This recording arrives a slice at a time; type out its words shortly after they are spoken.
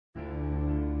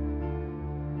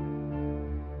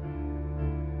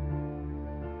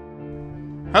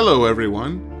Hello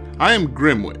everyone, I am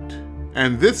Grimwit,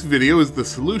 and this video is the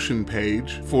solution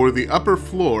page for the upper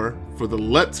floor for the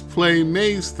Let's Play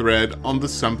Maze thread on the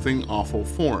Something Awful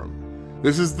forum.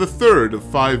 This is the third of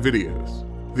 5 videos.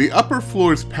 The upper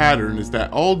floor's pattern is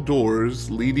that all doors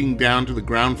leading down to the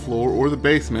ground floor or the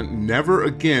basement never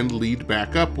again lead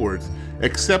back upwards,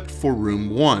 except for room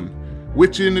 1,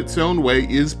 which in its own way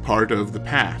is part of the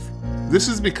path. This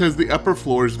is because the upper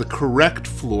floor is the correct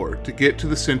floor to get to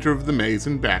the center of the maze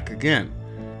and back again.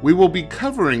 We will be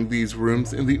covering these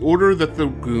rooms in the order that the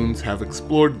goons have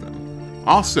explored them.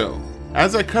 Also,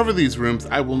 as I cover these rooms,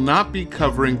 I will not be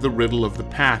covering the riddle of the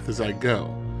path as I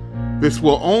go. This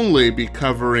will only be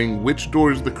covering which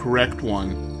door is the correct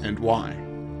one and why.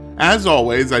 As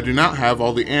always, I do not have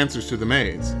all the answers to the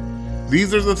maze.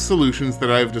 These are the solutions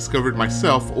that I have discovered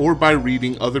myself or by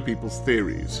reading other people's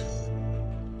theories.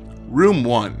 Room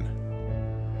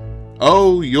 1.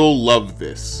 Oh, you'll love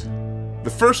this. The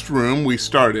first room we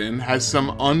start in has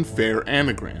some unfair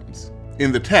anagrams.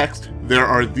 In the text, there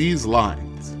are these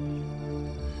lines.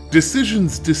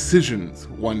 Decisions, decisions,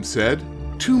 one said.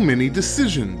 Too many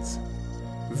decisions.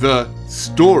 The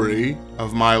story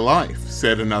of my life,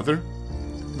 said another.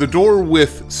 The door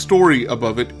with story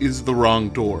above it is the wrong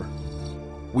door.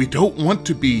 We don't want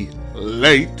to be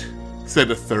late, said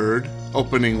a third,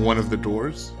 opening one of the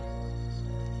doors.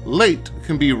 Late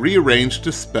can be rearranged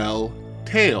to spell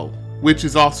tail, which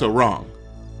is also wrong.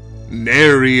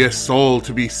 Nary a soul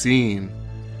to be seen,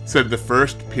 said the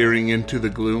first, peering into the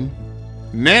gloom.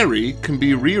 Nary can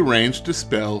be rearranged to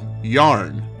spell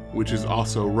yarn, which is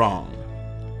also wrong.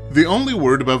 The only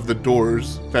word above the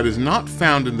doors that is not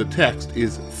found in the text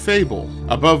is fable,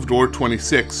 above door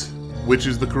 26, which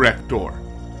is the correct door.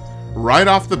 Right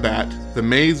off the bat, the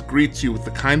maze greets you with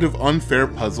the kind of unfair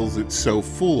puzzles it's so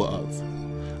full of.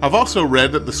 I've also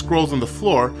read that the scrolls on the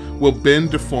floor will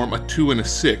bend to form a 2 and a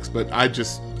 6, but I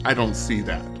don't see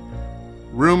that.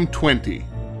 Room 20.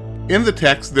 In the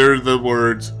text there are the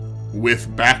words,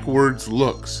 with backwards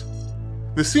looks.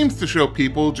 This seems to show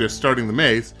people just starting the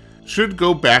maze should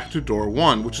go back to door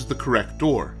 1, which is the correct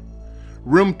door.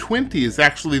 Room 20 is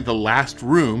actually the last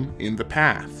room in the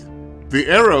path. The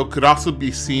arrow could also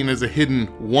be seen as a hidden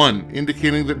 1,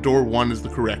 indicating that door 1 is the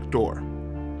correct door.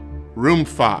 Room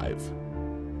 5.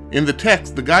 In the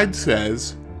text, the guide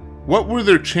says, what were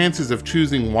their chances of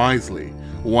choosing wisely?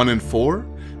 1 in 4?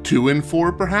 2 in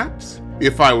 4 perhaps?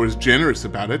 If I was generous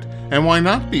about it, and why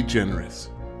not be generous?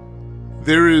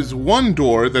 There is one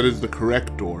door that is the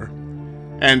correct door,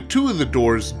 and 2 of the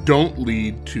doors don't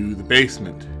lead to the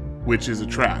basement, which is a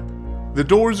trap. The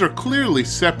doors are clearly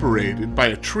separated by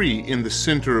a tree in the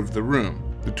center of the room.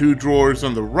 The 2 drawers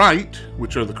on the right,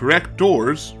 which are the correct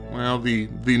doors, well, the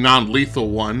non-lethal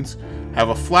ones, have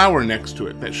a flower next to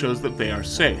it that shows that they are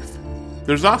safe.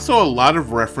 There's also a lot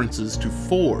of references to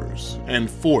 4s and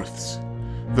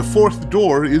 4ths. The 4th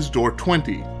door is door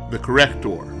 20, the correct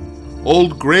door.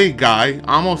 Old Gray Guy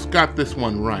almost got this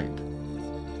one right.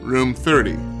 Room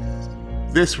 30.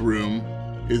 This room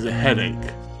is a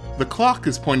headache. The clock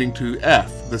is pointing to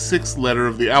F, the 6th letter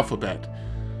of the alphabet,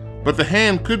 but the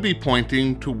hand could be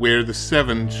pointing to where the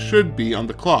 7 should be on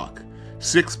the clock.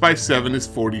 6 by 7 is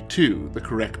 42, the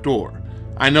correct door.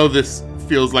 I know this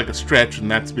feels like a stretch,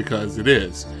 and that's because it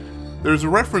is. There's a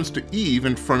reference to Eve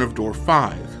in front of door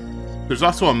 5. There's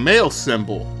also a male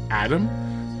symbol, Adam,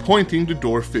 pointing to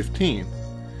door 15.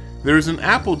 There is an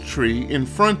apple tree in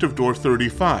front of door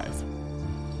 35.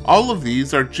 All of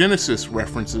these are Genesis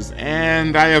references,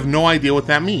 and I have no idea what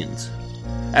that means.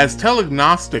 As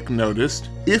Telegnostic noticed,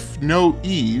 if no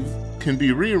Eve can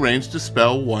be rearranged to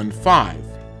spell 1-5,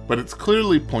 but it's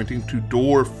clearly pointing to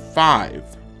door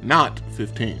 5, not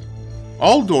 15.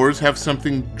 All doors have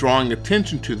something drawing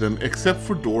attention to them except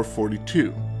for door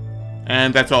 42.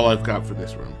 And that's all I've got for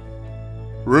this room.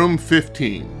 Room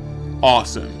 15.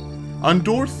 Awesome. On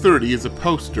door 30 is a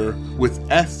poster with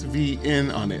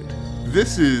SVN on it.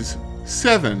 This is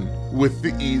 7 with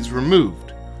the E's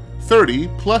removed. 30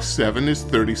 plus 7 is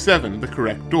 37, the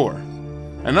correct door.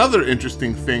 Another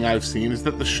interesting thing I've seen is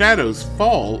that the shadows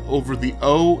fall over the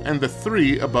O and the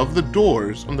 3 above the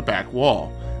doors on the back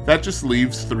wall. That just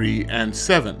leaves 3 and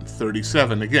 7,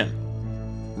 37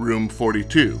 again. Room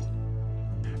 42.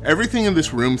 Everything in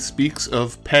this room speaks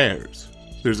of pears.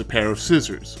 There's a pair of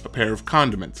scissors, a pair of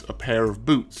condiments, a pair of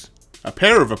boots, a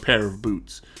pair of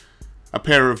boots, a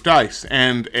pair of dice,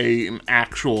 and an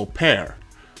actual pear.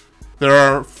 There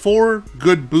are 4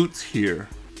 good boots here.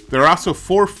 There are also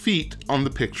 4 feet on the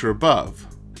picture above.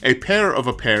 A pair of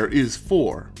a pair is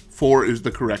 4. 4 is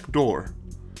the correct door.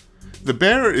 The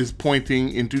bear is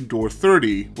pointing into door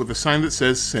 30 with a sign that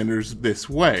says centers this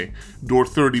way, door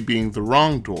 30 being the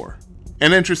wrong door.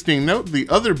 An interesting note, the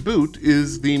other boot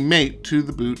is the mate to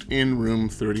the boot in room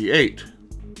 38.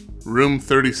 Room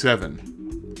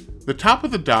 37. The top of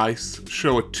the dice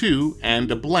show a 2 and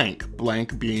a blank,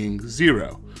 blank being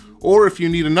 0. Or if you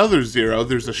need another 0,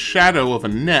 there's a shadow of a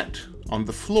net on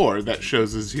the floor that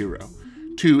shows a 0.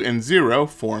 2 and 0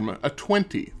 form a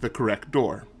 20, the correct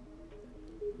door.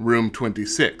 Room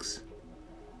 26.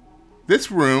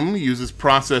 This room uses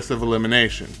process of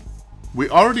elimination. We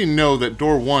already know that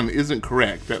door 1 isn't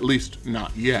correct, at least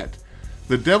not yet.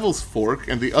 The devil's fork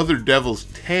and the other devil's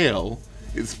tail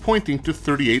is pointing to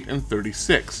 38 and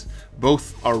 36.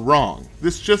 Both are wrong.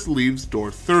 This just leaves door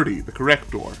 30, the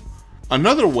correct door.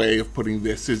 Another way of putting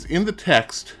this is in the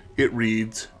text, it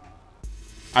reads,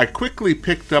 I quickly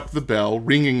picked up the bell,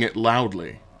 ringing it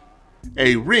loudly.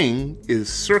 A ring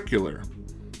is circular,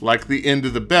 like the end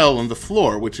of the bell on the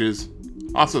floor, which is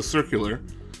also circular,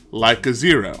 like a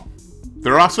 0.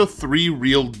 There are also 3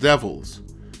 real devils.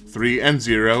 3 and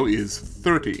 0 is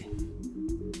 30.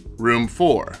 Room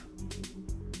 4.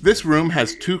 This room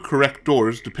has 2 correct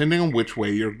doors depending on which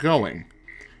way you're going.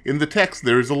 In the text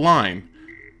there is a line.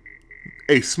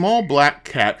 A small black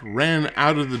cat ran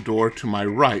out of the door to my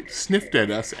right, sniffed at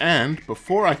us, and,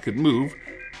 before I could move,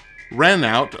 ran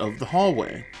out of the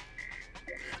hallway.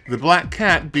 The black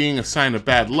cat, being a sign of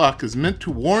bad luck, is meant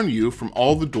to warn you from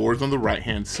all the doors on the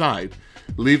right-hand side,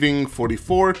 leaving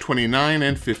 44, 29,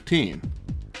 and 15.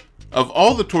 Of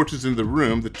all the torches in the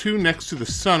room, the 2 next to the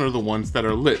sun are the ones that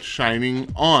are lit,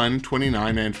 shining on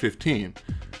 29 and 15.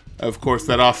 Of course,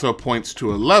 that also points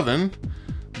to 11,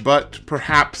 but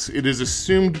perhaps it is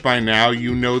assumed by now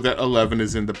you know that 11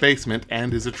 is in the basement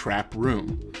and is a trap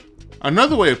room.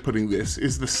 Another way of putting this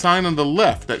is the sign on the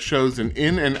left that shows an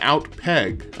in and out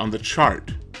peg on the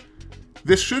chart.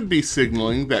 This should be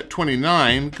signaling that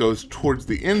 29 goes towards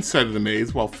the inside of the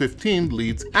maze while 15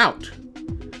 leads out.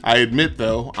 I admit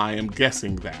though, I am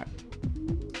guessing that.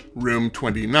 Room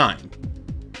 29.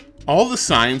 All the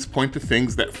signs point to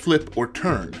things that flip or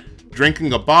turn.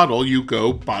 Drinking a bottle, you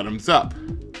go bottoms up.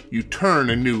 You turn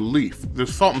a new leaf. The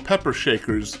salt and pepper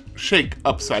shakers shake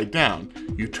upside down.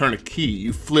 You turn a key.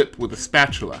 You flip with a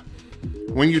spatula.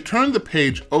 When you turn the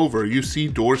page over, you see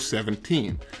door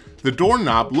 17. The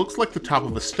doorknob looks like the top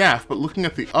of a staff, but looking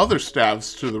at the other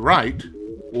staffs to the right,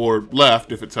 or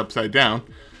left if it's upside down,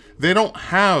 they don't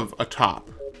have a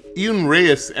top. Even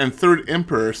Reyes and Third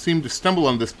Emperor seem to stumble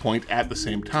on this point at the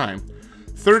same time.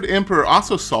 Third Emperor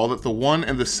also saw that the 1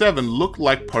 and the 7 look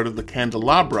like part of the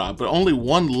candelabra, but only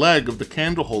one leg of the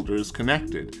candle holder is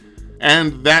connected.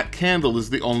 And that candle is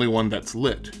the only one that's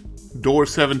lit. Door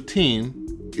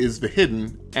 17 is the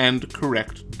hidden and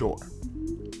correct door.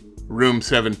 Room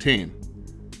 17.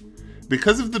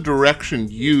 Because of the direction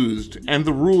used and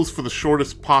the rules for the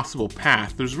shortest possible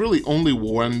path, there's really only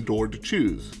one door to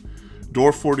choose.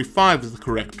 Door 45 is the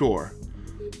correct door.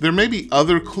 There may be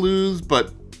other clues,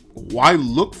 but why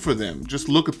look for them? Just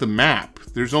look at the map.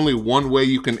 There's only one way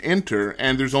you can enter,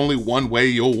 and there's only one way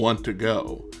you'll want to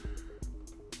go.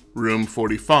 Room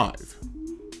 45.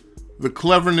 The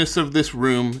cleverness of this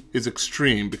room is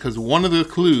extreme because one of the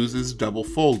clues is double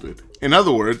folded. In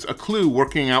other words, a clue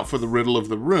working out for the riddle of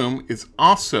the room is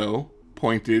also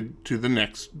pointed to the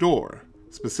next door,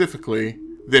 specifically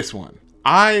this one.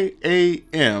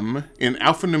 IAM in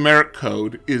alphanumeric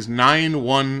code is 9,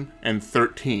 1, and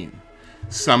 13.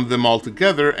 Sum them all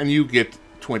together and you get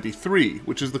 23,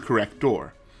 which is the correct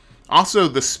door. Also,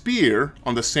 the spear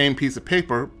on the same piece of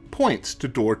paper points to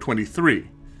door 23.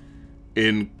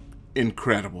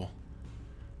 Incredible.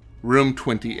 Room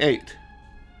 28.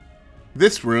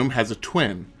 This room has a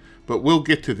twin, but we'll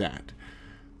get to that.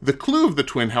 The clue of the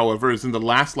twin, however, is in the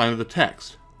last line of the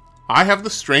text. I have the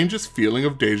strangest feeling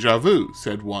of deja vu,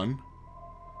 said one.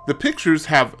 The pictures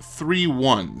have 3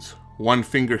 ones. 1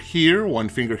 finger here, 1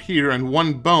 finger here, and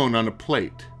 1 bone on a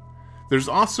plate. There's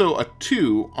also a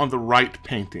 2 on the right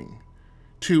painting.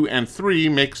 2 and 3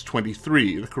 makes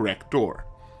 23, the correct door.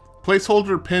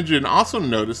 Placeholder Pigeon also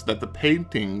noticed that the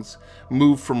paintings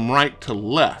move from right to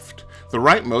left. The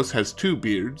rightmost has 2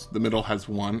 beards, the middle has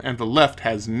 1, and the left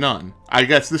has none. I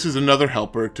guess this is another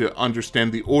helper to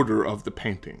understand the order of the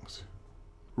paintings.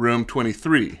 Room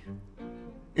 23.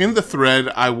 In the thread,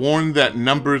 I warned that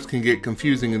numbers can get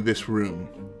confusing in this room.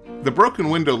 The broken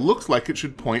window looks like it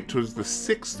should point towards the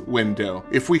 6th window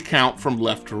if we count from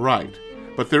left to right,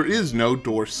 but there is no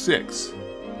door 6.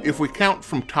 If we count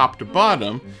from top to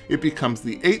bottom, it becomes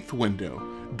the 8th window.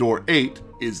 Door 8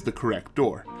 is the correct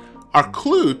door. Our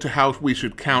clue to how we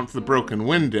should count the broken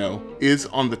window is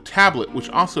on the tablet, which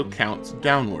also counts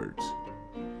downwards.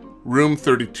 Room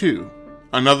 32.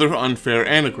 Another unfair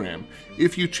anagram.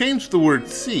 If you change the word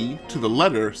C to the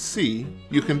letter C,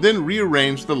 you can then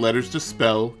rearrange the letters to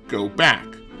spell go back.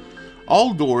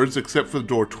 All doors except for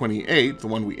door 28, the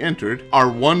one we entered,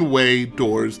 are one-way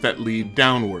doors that lead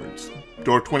downwards.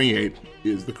 Door 28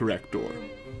 is the correct door.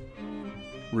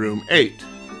 Room 8.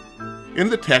 In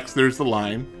the text there's the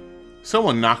line,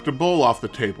 "Someone knocked a bowl off the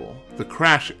table. The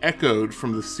crash echoed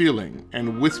from the ceiling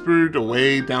and whispered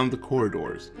away down the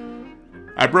corridors.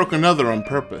 I broke another on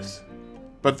purpose."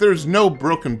 But there's no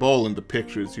broken bowl in the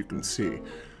picture, as you can see.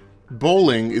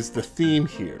 Bowling is the theme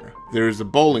here. There is a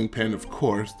bowling pin, of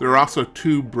course. There are also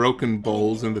 2 broken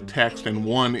bowls in the text and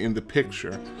 1 in the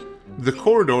picture. The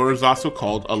corridor is also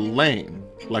called a lane,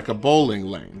 like a bowling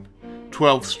lane.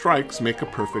 12 strikes make a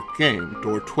perfect game,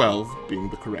 door 12 being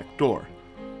the correct door.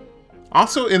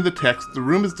 Also in the text, the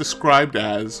room is described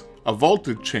as a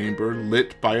vaulted chamber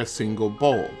lit by a single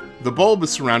bulb. The bulb is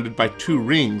surrounded by 2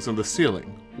 rings on the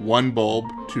ceiling. 1 bulb,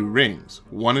 2 rings.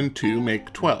 1 and 2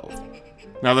 make 12.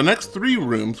 Now the next 3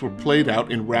 rooms were played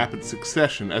out in rapid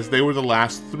succession, as they were the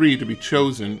last 3 to be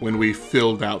chosen when we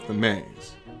filled out the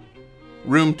maze.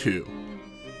 Room 2.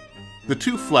 The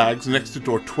 2 flags next to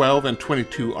door 12 and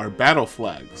 22 are battle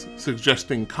flags,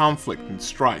 suggesting conflict and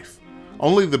strife.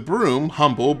 Only the broom,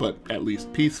 humble but at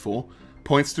least peaceful,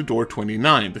 points to door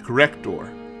 29, the correct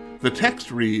door. The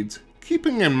text reads,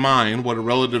 "Keeping in mind what a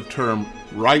relative term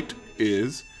right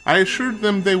is, I assured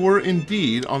them they were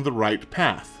indeed on the right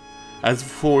path. As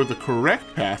for the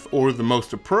correct path or the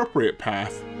most appropriate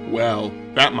path, well,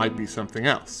 that might be something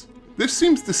else." This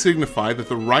seems to signify that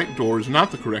the right door is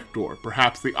not the correct door,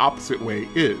 perhaps the opposite way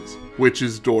is, which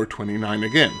is door 29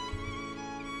 again.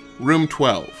 Room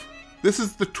 12. This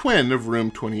is the twin of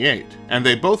room 28, and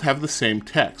they both have the same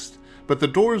text, but the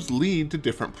doors lead to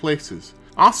different places.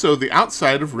 Also, the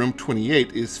outside of room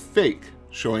 28 is fake,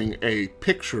 showing a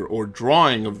picture or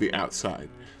drawing of the outside.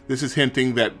 This is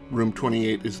hinting that room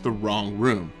 28 is the wrong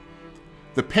room.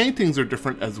 The paintings are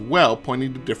different as well,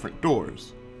 pointing to different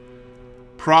doors.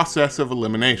 Process of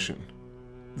elimination.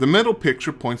 The middle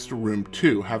picture points to room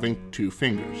 2, having 2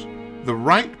 fingers. The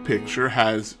right picture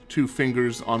has 2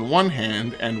 fingers on one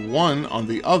hand and 1 on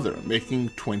the other, making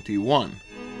 21.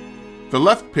 The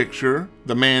left picture,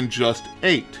 the man just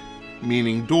ate,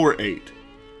 meaning door 8.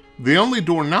 The only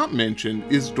door not mentioned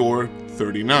is door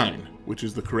 39, which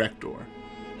is the correct door.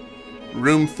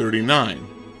 Room 39,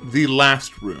 the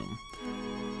last room.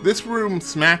 This room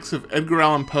smacks of Edgar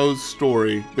Allan Poe's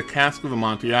story, The Cask of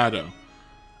Amontillado.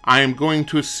 I am going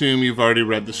to assume you've already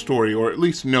read the story, or at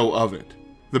least know of it.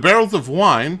 The barrels of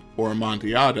wine, or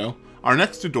Amontillado, are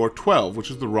next to door 12, which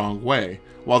is the wrong way,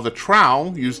 while the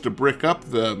trowel used to brick up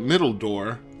the middle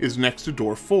door is next to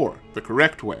door 4, the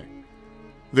correct way.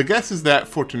 The guess is that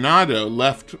Fortunato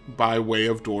left by way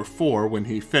of door 4 when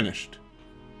he finished.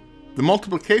 The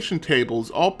multiplication tables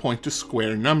all point to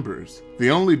square numbers, the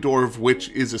only door of which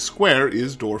is a square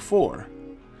is door 4.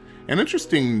 An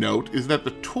interesting note is that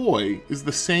the toy is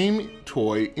the same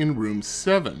toy in room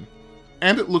 7,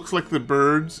 and it looks like the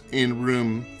birds in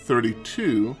room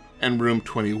 32 and room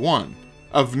 21.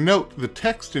 Of note, the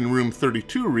text in room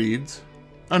 32 reads,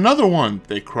 "Another one,"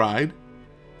 they cried.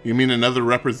 "You mean another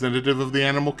representative of the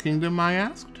animal kingdom?" I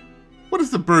asked. "What is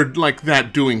the bird like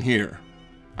that doing here?"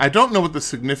 I don't know what the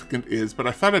significance is, but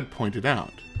I thought I'd point it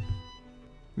out.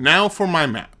 Now for my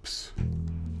maps.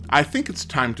 I think it's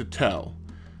time to tell.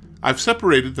 I've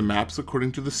separated the maps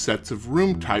according to the sets of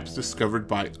room types discovered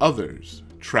by others: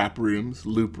 trap rooms,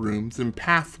 loop rooms, and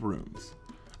path rooms.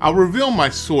 I'll reveal my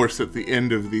source at the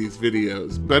end of these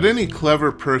videos, but any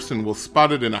clever person will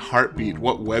spot it in a heartbeat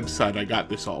what website I got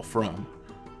this all from.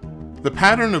 The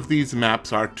pattern of these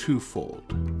maps are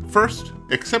twofold. First,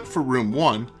 except for room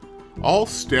 1, all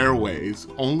stairways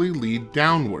only lead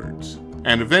downwards,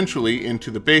 and eventually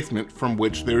into the basement from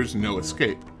which there is no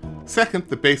escape. Second,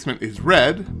 the basement is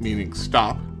red, meaning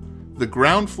stop, the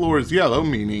ground floor is yellow,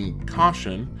 meaning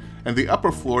caution, and the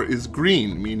upper floor is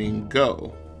green, meaning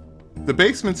go. The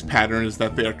basement's pattern is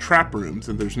that they are trap rooms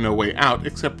and there's no way out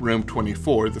except room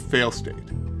 24, the fail state.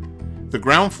 The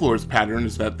ground floor's pattern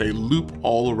is that they loop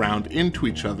all around into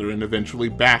each other and eventually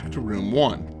back to room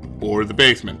 1, or the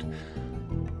basement.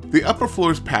 The upper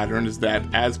floor's pattern is that,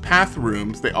 as path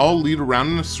rooms, they all lead around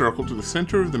in a circle to the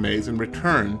center of the maze and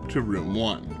return to room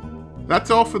 1.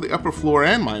 That's all for the upper floor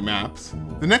and my maps.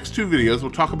 The next 2 videos will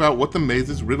talk about what the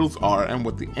maze's riddles are and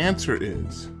what the answer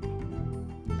is.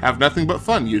 Have nothing but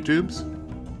fun, YouTubes.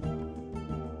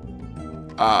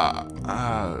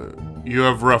 You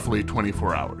have roughly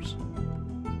 24 hours.